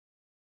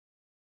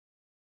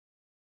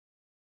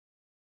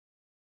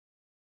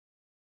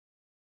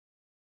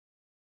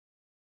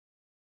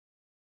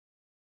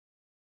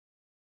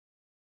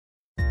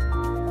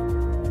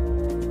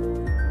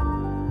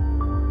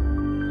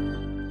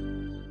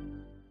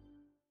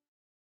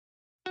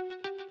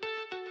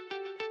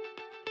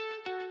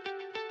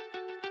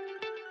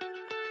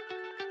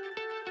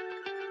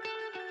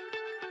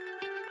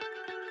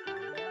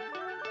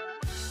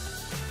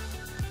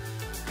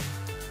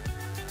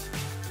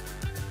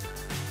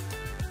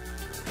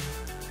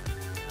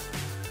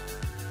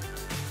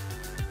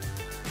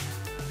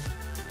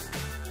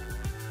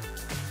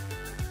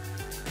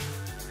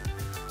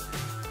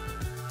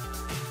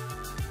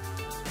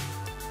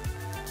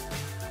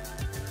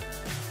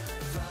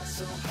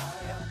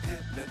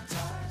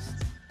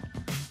hypnotized.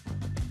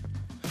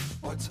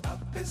 What's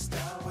up is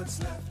down,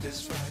 what's left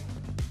is right.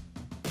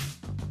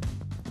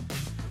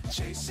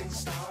 Chasing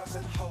stars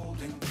and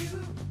holding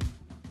you.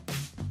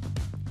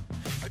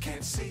 I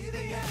can't see the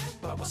end,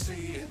 but we'll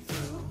see it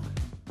through.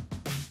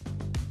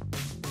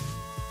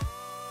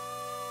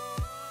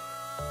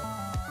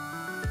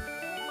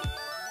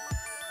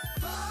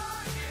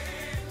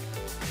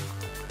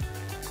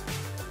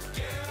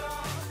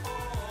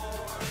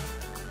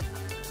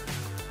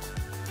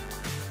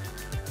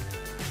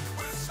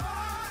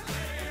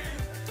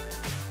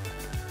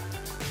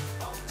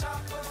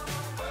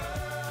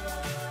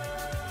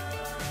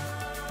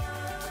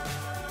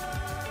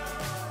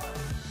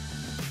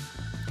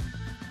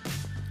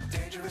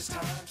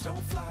 Times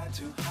don't fly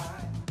too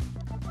high.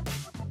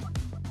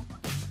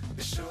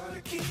 Be sure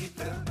to keep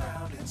the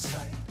ground in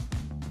sight.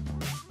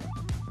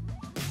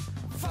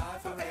 Fly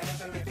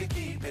forever if you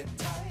keep it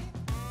tight.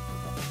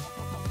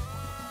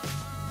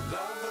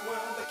 Love the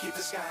world but keep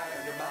the sky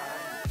on your mind.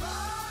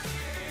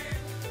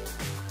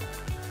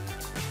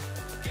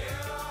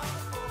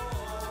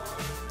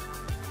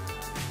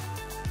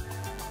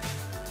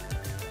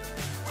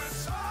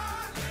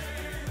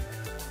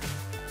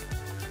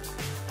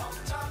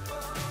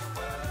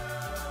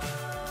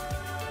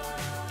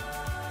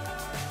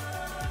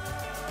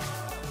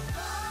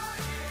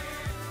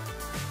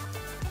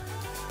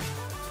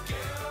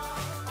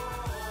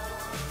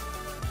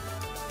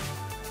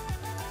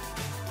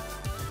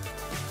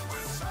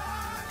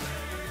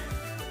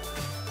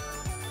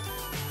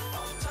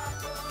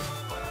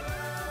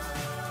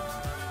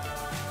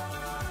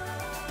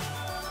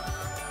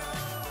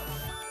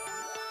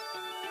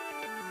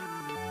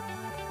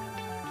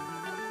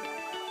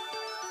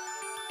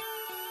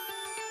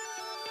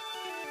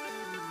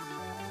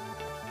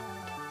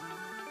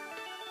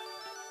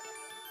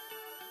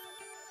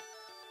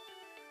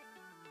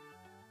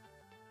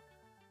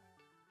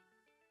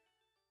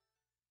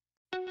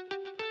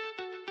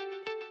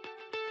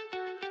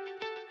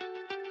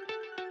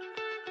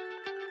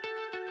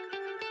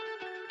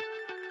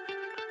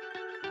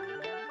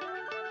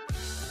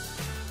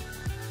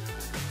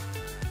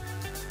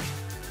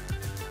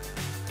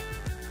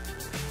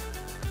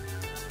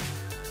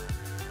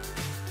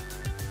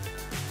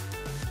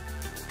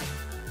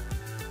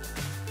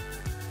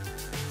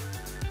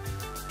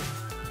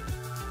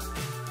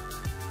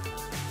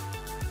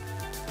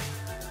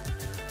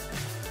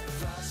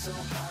 So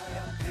high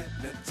I'm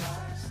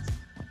hypnotized.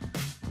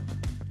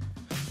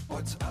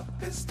 What's up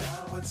is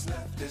down, what's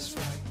left is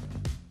right.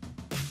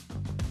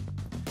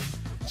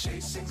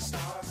 Chasing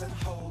stars and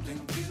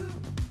holding you.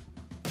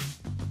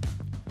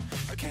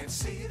 I can't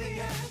see the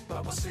end,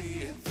 but we'll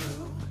see it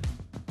through.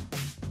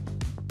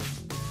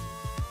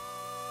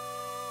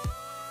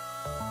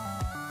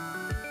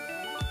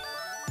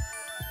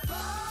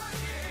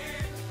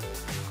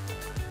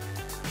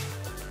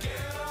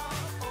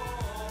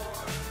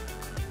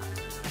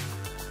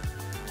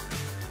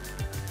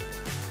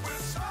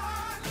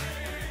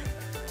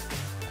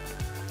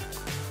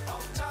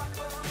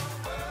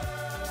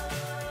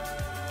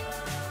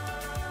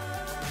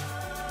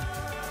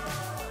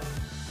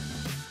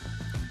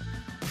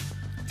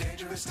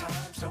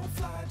 Times don't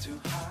fly too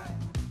high.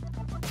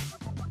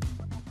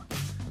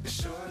 Be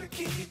sure to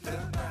keep the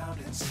ground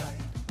in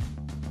sight.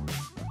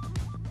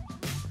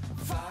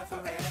 Fly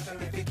forever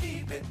if you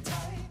keep it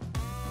tight.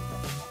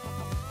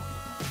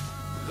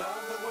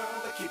 Love the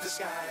world but keep the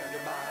sky on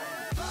your mind.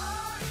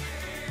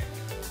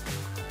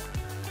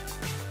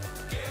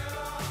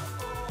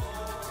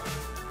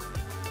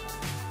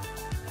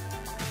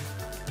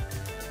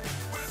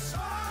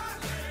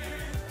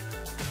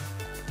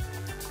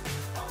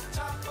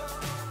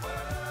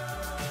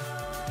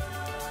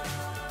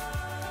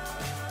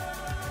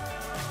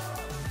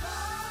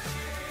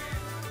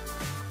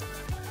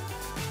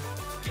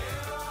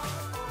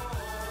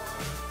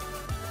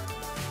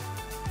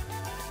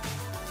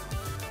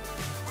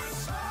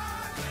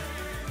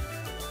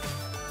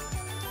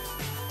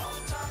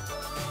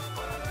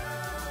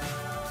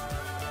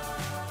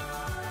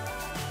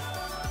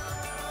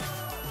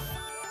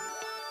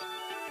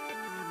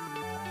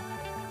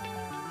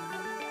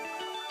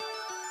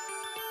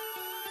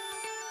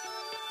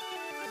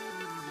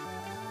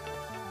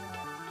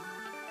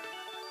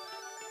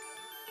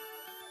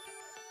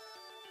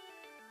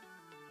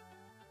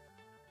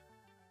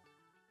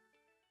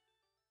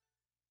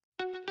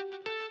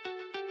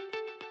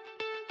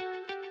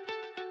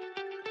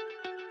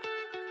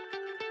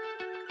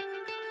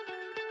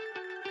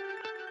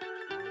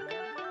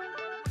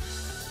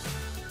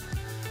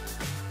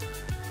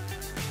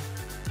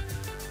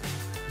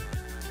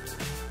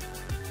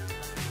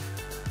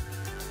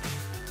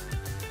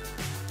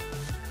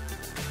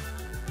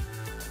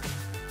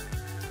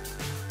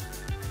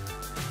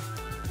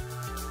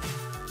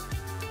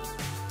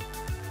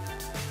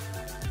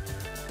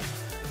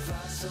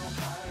 So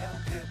high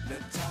I'm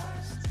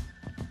hypnotized.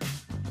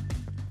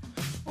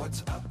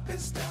 What's up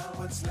is down,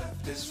 what's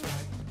left is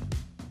right.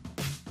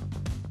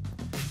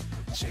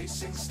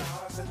 Chasing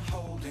stars and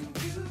holding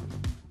you.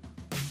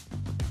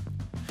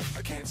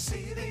 I can't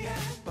see the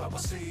end, but we'll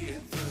see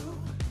it through.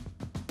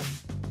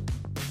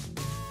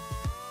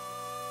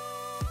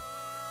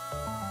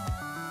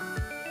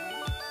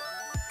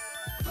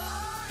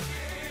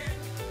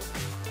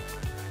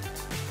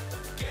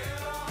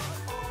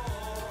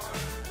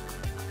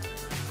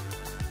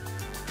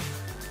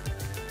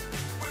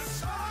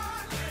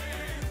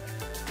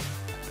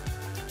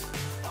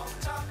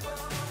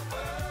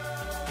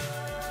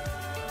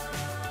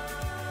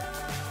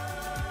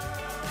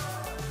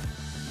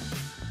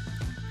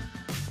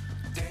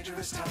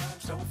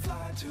 Times don't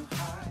fly too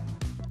high.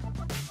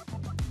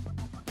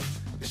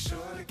 Be sure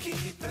to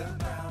keep the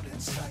ground in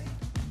sight.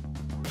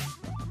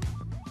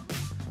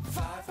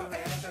 Fly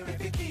forever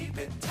if you keep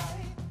it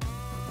tight.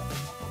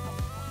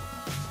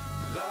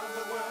 Love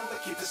the world,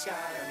 but keep the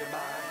sky on your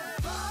mind.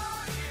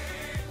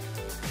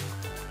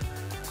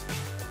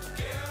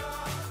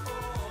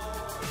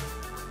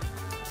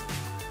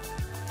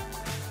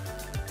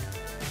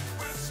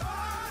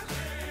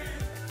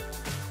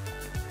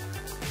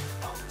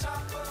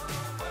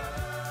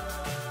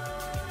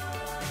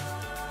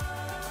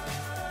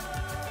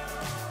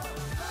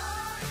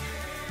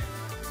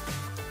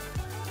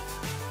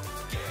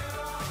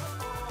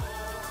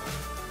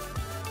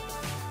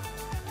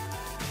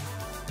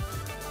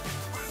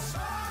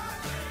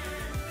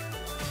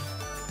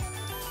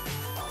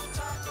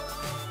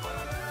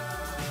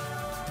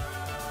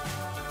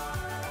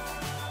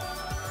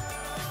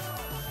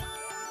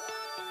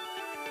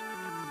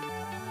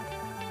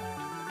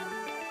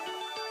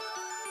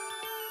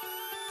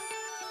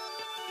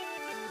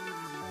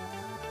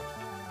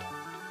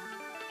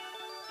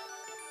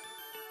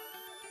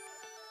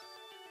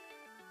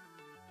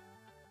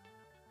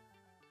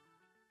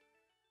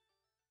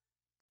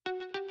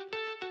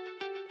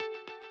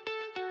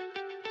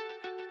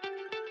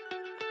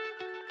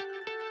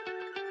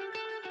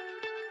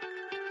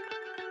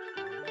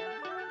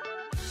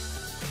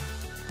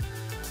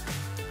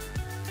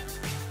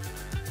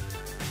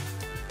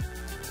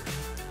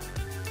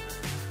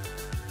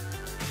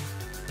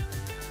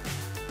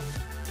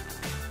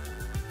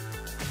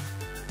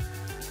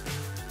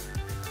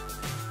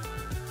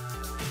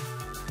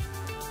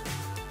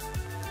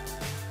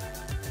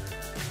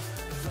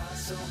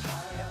 So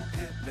high I'm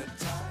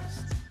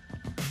hypnotized.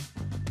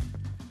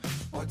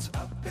 What's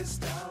up is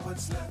down,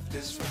 what's left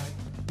is right.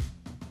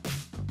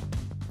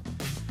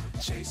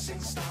 Chasing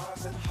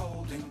stars and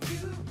holding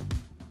you.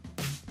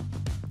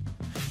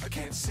 I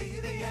can't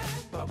see the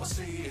end, but we'll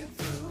see it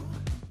through.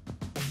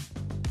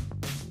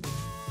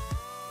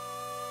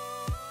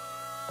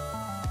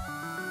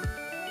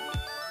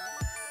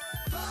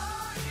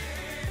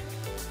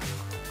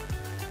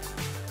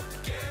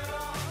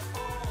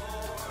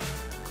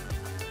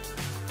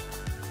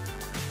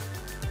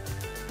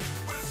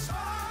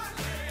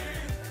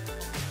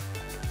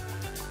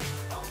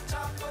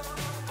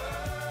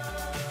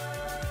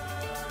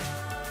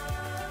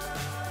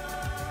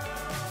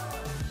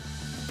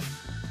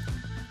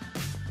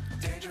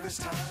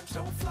 Times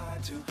don't fly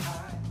too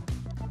high.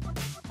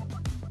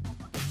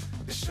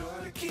 Be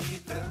sure to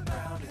keep the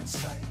ground in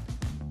sight.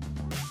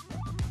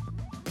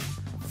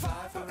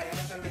 Fly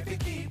forever if you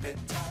keep it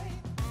tight.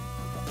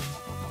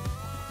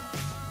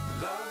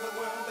 Love the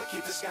world, but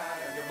keep the sky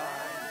on your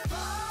mind.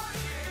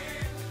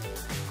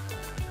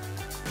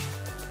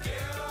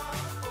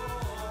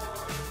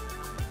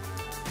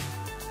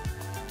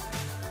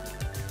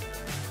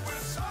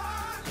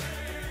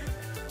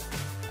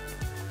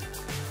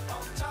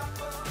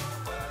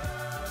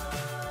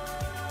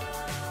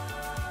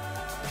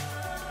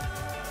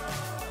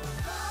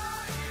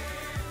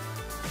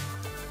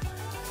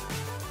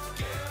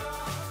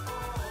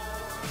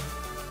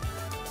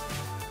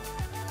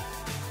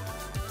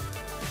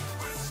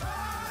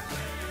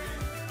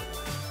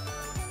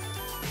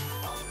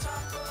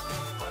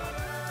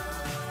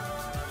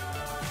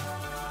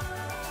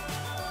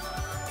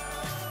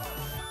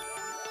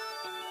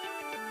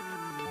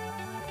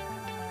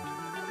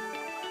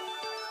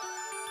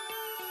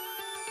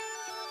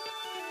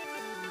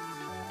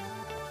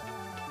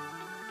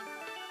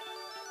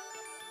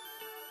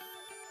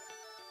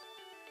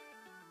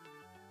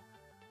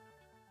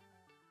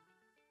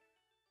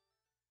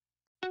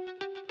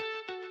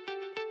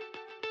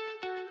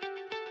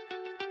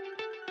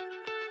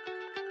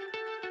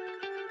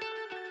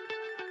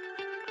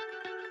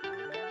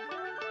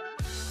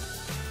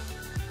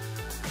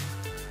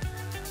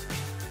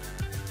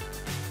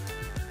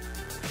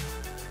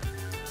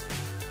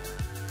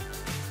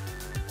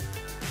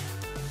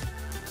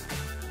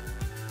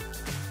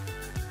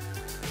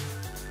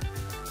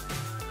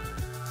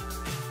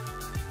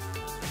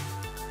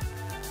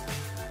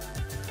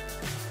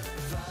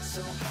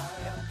 So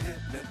high I'm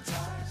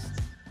hypnotized.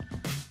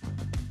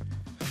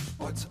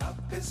 What's up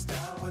is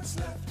down, what's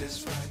left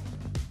is right.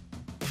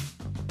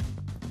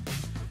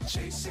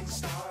 Chasing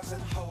stars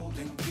and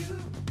holding you.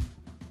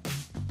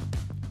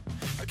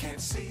 I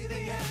can't see the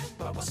end,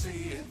 but we'll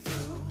see it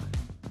through.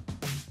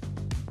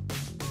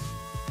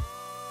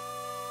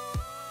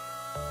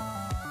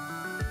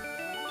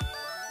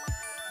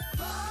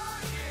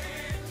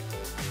 Flying,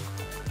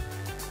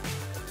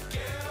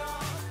 get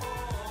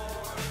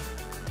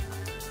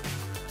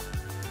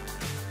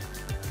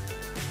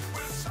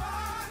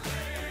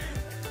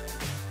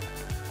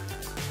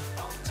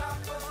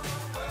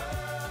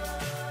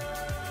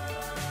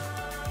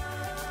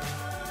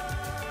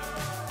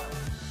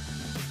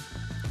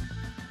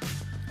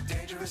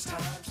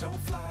Dangerous times,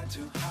 don't fly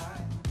too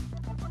high.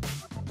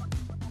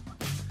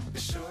 Be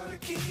sure to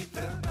keep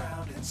the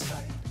ground in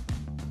sight.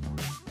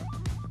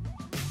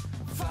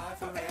 Fly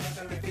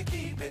forever if you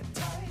keep it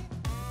tight.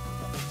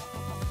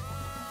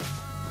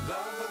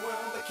 Love the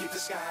world, but keep the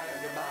sky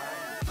on your mind.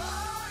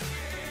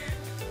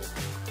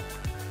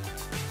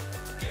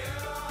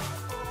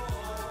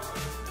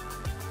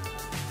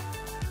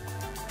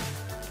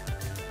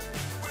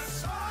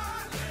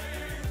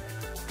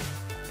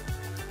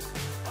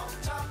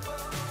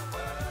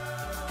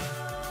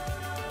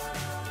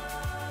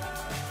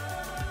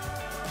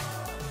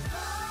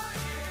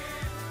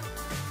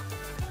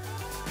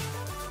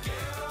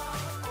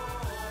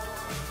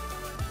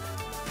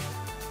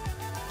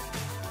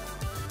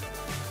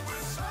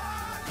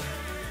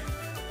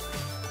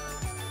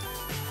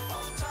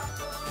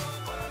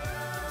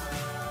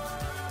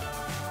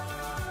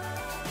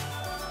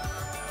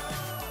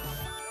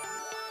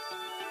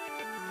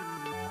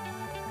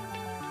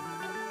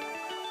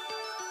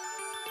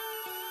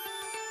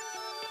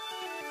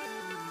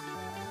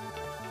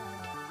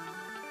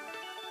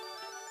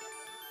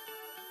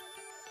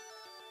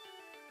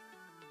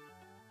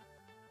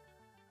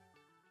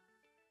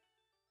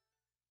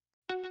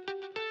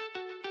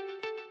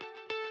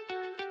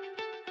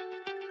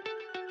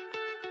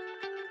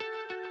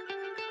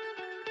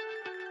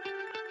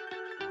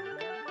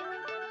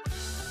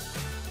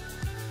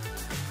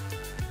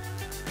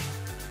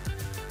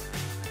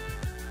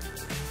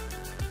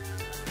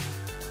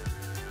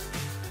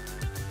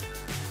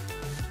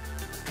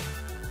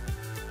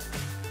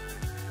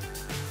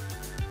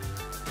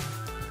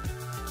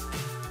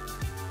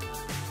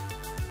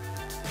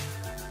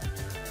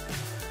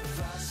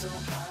 So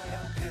high,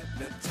 I'm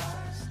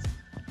hypnotized.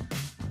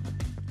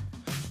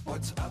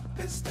 What's up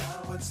is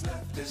down, what's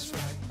left is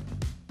right.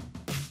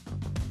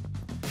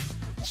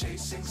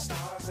 Chasing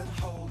stars and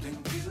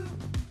holding you.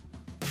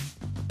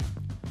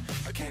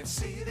 I can't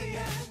see the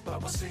end,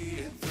 but we'll see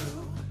it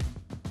through.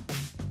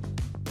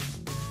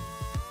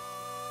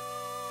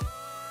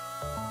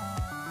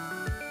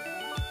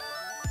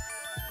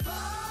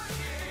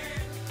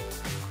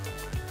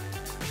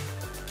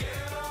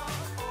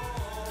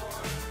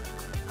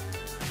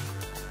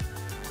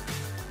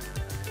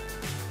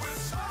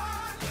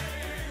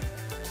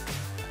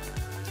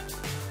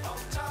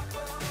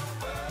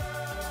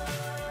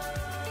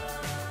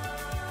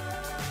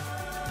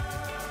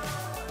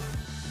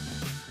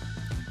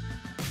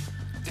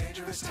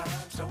 Dangerous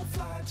times, don't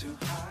fly too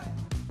high.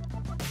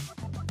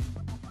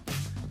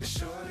 Be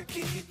sure to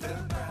keep the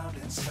ground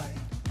in sight.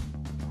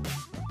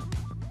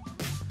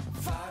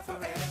 Fly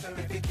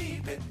forever if you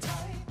keep it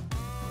tight.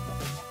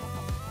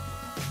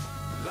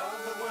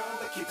 Love the world,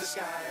 but keep the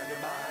sky on your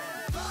mind.